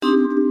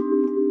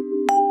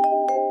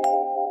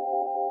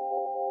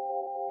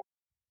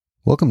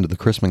Welcome to the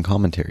Chrisman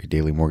Commentary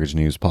Daily Mortgage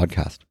News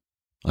Podcast.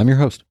 I'm your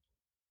host,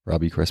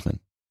 Robbie Chrisman.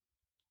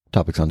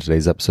 Topics on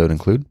today's episode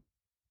include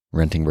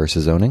renting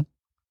versus owning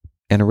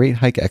and a rate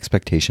hike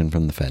expectation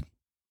from the Fed.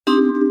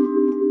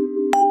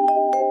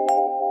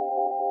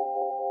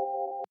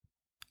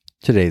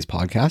 Today's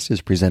podcast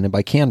is presented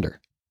by Candor,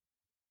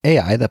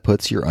 AI that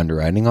puts your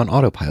underwriting on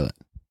autopilot.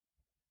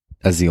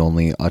 As the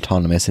only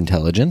autonomous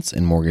intelligence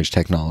in mortgage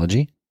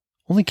technology,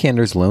 only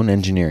Candor's loan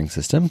engineering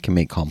system can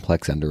make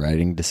complex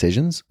underwriting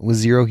decisions with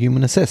zero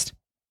human assist.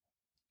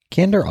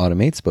 Candor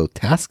automates both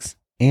tasks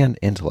and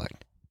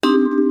intellect.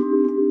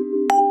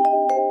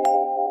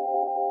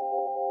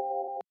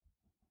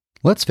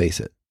 Let's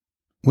face it,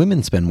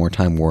 women spend more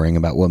time worrying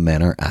about what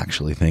men are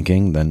actually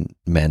thinking than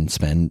men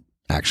spend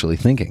actually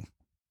thinking.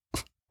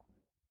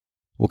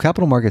 While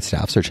capital market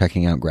staffs are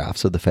checking out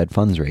graphs of the Fed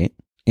funds rate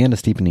and a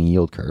steepening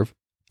yield curve,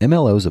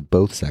 MLOs of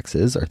both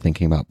sexes are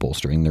thinking about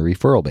bolstering their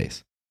referral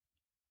base.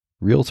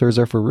 Realtors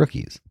are for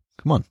rookies.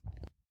 Come on.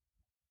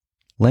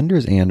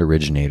 Lenders and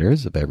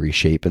originators of every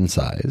shape and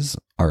size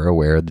are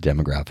aware of the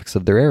demographics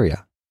of their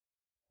area,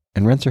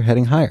 and rents are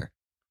heading higher.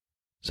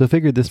 So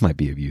figured this might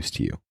be of use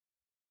to you.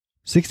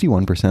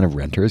 61% of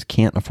renters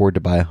can't afford to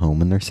buy a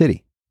home in their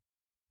city.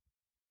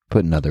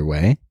 Put another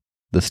way,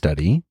 the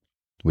study,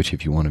 which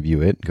if you want to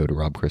view it, go to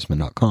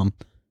robchrisman.com,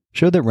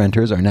 showed that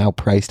renters are now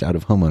priced out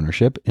of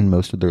homeownership in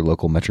most of their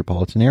local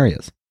metropolitan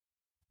areas.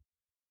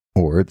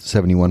 Or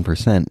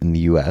 71% in the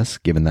U.S.,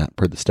 given that,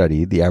 per the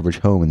study, the average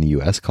home in the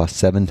U.S. costs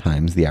 7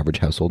 times the average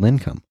household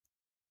income.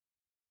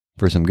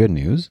 For some good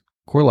news,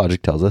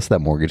 CoreLogic tells us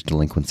that mortgage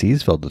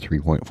delinquencies fell to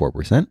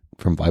 3.4%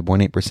 from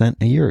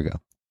 5.8% a year ago.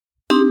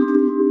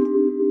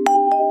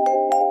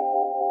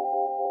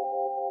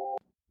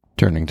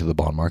 Turning to the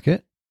bond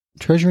market,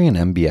 Treasury and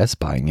MBS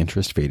buying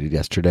interest faded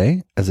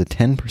yesterday as a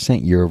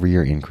 10%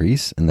 year-over-year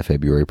increase in the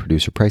February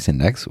Producer Price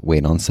Index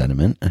weighed on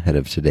sentiment ahead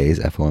of today's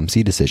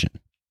FOMC decision,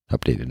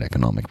 updated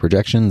economic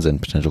projections,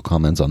 and potential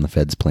comments on the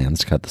Fed's plans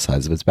to cut the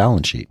size of its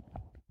balance sheet.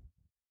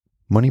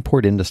 Money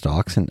poured into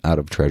stocks and out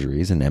of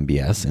treasuries and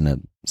MBS in a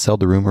sell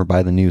the rumor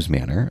buy the news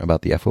manner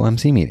about the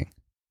FOMC meeting.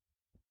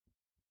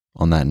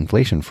 On that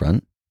inflation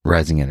front,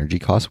 rising energy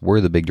costs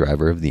were the big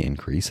driver of the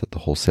increase at the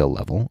wholesale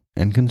level,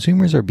 and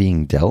consumers are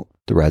being dealt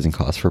the rising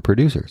costs for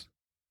producers.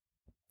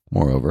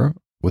 Moreover,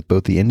 with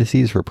both the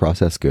indices for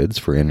processed goods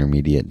for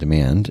intermediate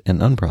demand and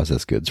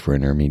unprocessed goods for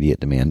intermediate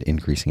demand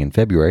increasing in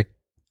February,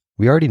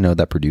 we already know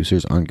that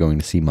producers aren't going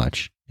to see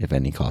much, if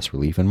any, cost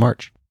relief in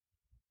March.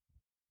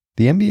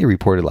 The MBA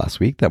reported last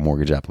week that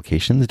mortgage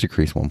applications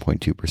decreased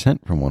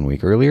 1.2% from 1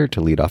 week earlier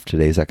to lead off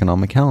today's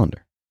economic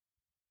calendar.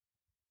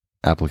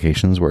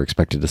 Applications were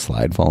expected to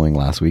slide following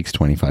last week's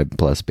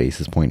 25-plus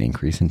basis point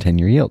increase in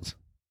 10-year yields.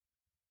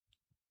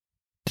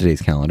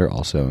 Today's calendar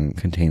also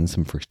contains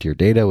some first-year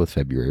data with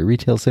February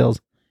retail sales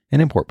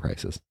and import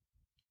prices.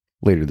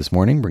 Later this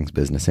morning brings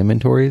business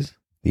inventories,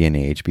 the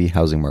NAHB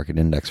Housing Market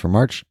Index for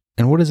March,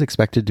 and what is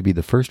expected to be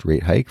the first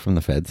rate hike from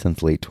the Fed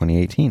since late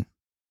 2018.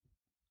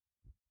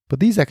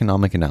 But these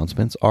economic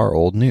announcements are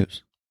old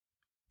news,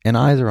 and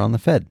eyes are on the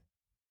Fed.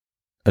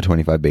 A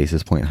 25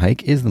 basis point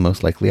hike is the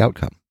most likely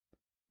outcome,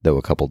 though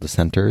a couple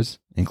dissenters,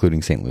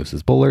 including St.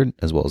 Louis's Bullard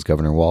as well as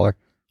Governor Waller,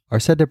 are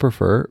said to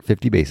prefer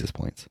 50 basis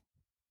points.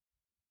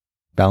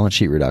 Balance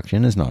sheet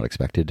reduction is not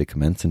expected to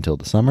commence until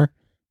the summer,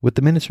 with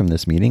the minutes from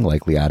this meeting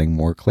likely adding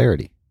more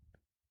clarity.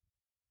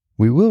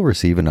 We will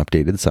receive an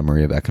updated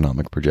summary of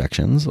economic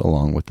projections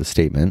along with the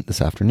statement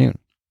this afternoon,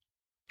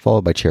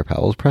 followed by Chair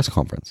Powell's press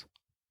conference.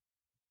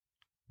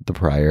 The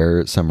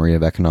prior summary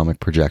of economic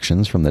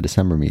projections from the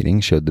December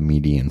meeting showed the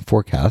median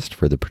forecast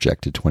for the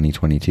projected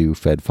 2022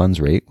 Fed funds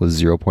rate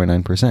was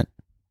 0.9%,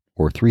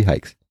 or 3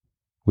 hikes,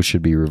 which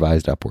should be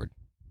revised upward.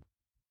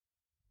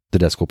 The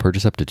desk will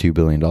purchase up to $2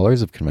 billion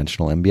of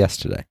conventional MBS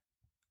today.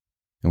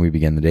 And we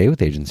begin the day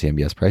with agency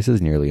MBS prices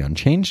nearly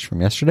unchanged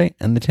from yesterday,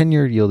 and the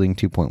 10-year yielding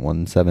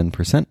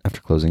 2.17% after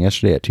closing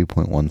yesterday at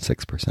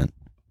 2.16%.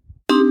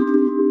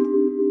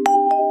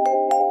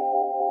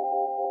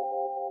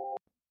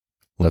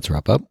 Let's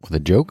wrap up with a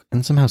joke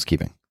and some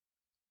housekeeping.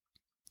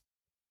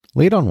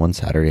 Late on one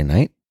Saturday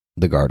night,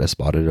 the Garda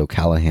spotted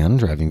O'Callahan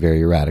driving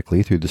very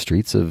erratically through the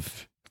streets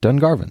of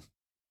Dungarvan,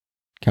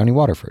 County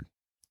Waterford.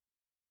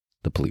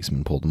 The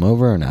policeman pulled him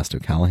over and asked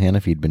O'Callahan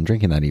if he'd been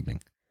drinking that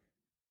evening.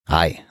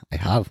 "Aye, I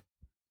have.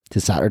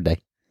 'Tis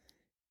Saturday.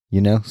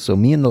 You know, so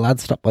me and the lad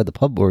stopped by the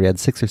pub where we had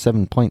 6 or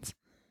 7 pints,"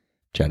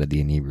 chatted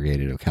the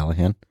inebriated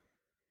O'Callahan.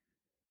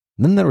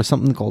 "Then there was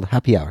something called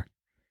happy hour,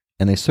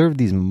 and they served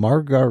these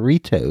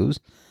margaritos,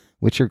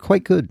 which are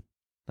quite good.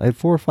 I had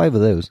 4 or 5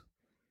 of those.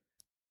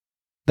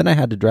 Then I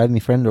had to drive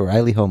me friend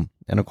O'Reilly home,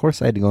 and of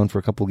course I had to go in for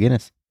a couple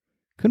Guinness.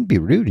 Couldn't be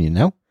rude, you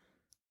know.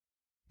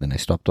 Then I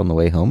stopped on the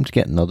way home to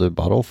get another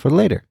bottle for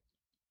later."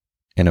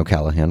 And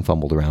O'Callahan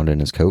fumbled around in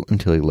his coat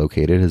until he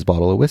located his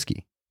bottle of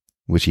whiskey,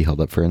 which he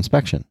held up for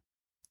inspection.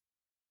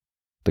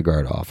 The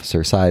guard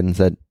officer sighed and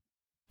said,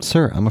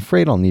 "Sir, I'm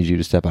afraid I'll need you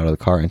to step out of the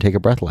car and take a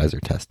breathalyzer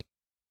test."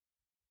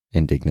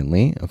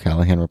 Indignantly,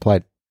 O'Callahan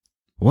replied,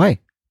 "Why?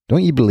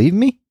 Don't you believe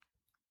me?"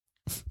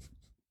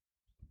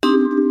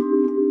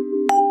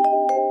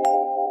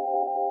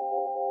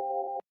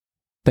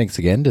 Thanks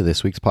again to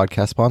this week's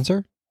podcast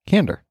sponsor,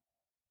 Candor,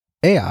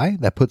 AI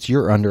that puts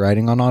your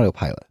underwriting on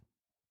autopilot.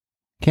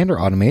 Candor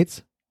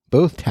automates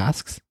both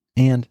tasks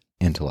and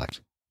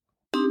intellect.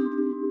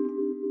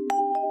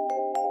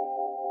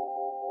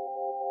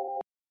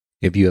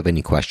 If you have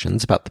any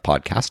questions about the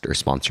podcast or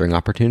sponsoring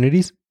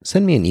opportunities,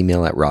 send me an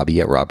email at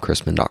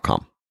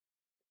robbie@robchrisman.com.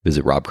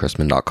 Visit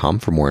robchrisman.com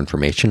for more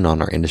information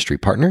on our industry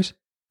partners,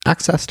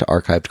 access to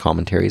archived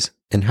commentaries,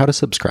 and how to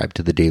subscribe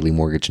to the daily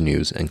mortgage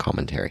news and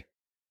commentary.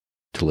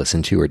 To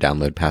listen to or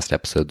download past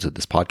episodes of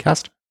this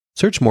podcast,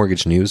 search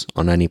Mortgage News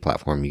on any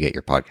platform you get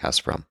your podcasts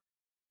from.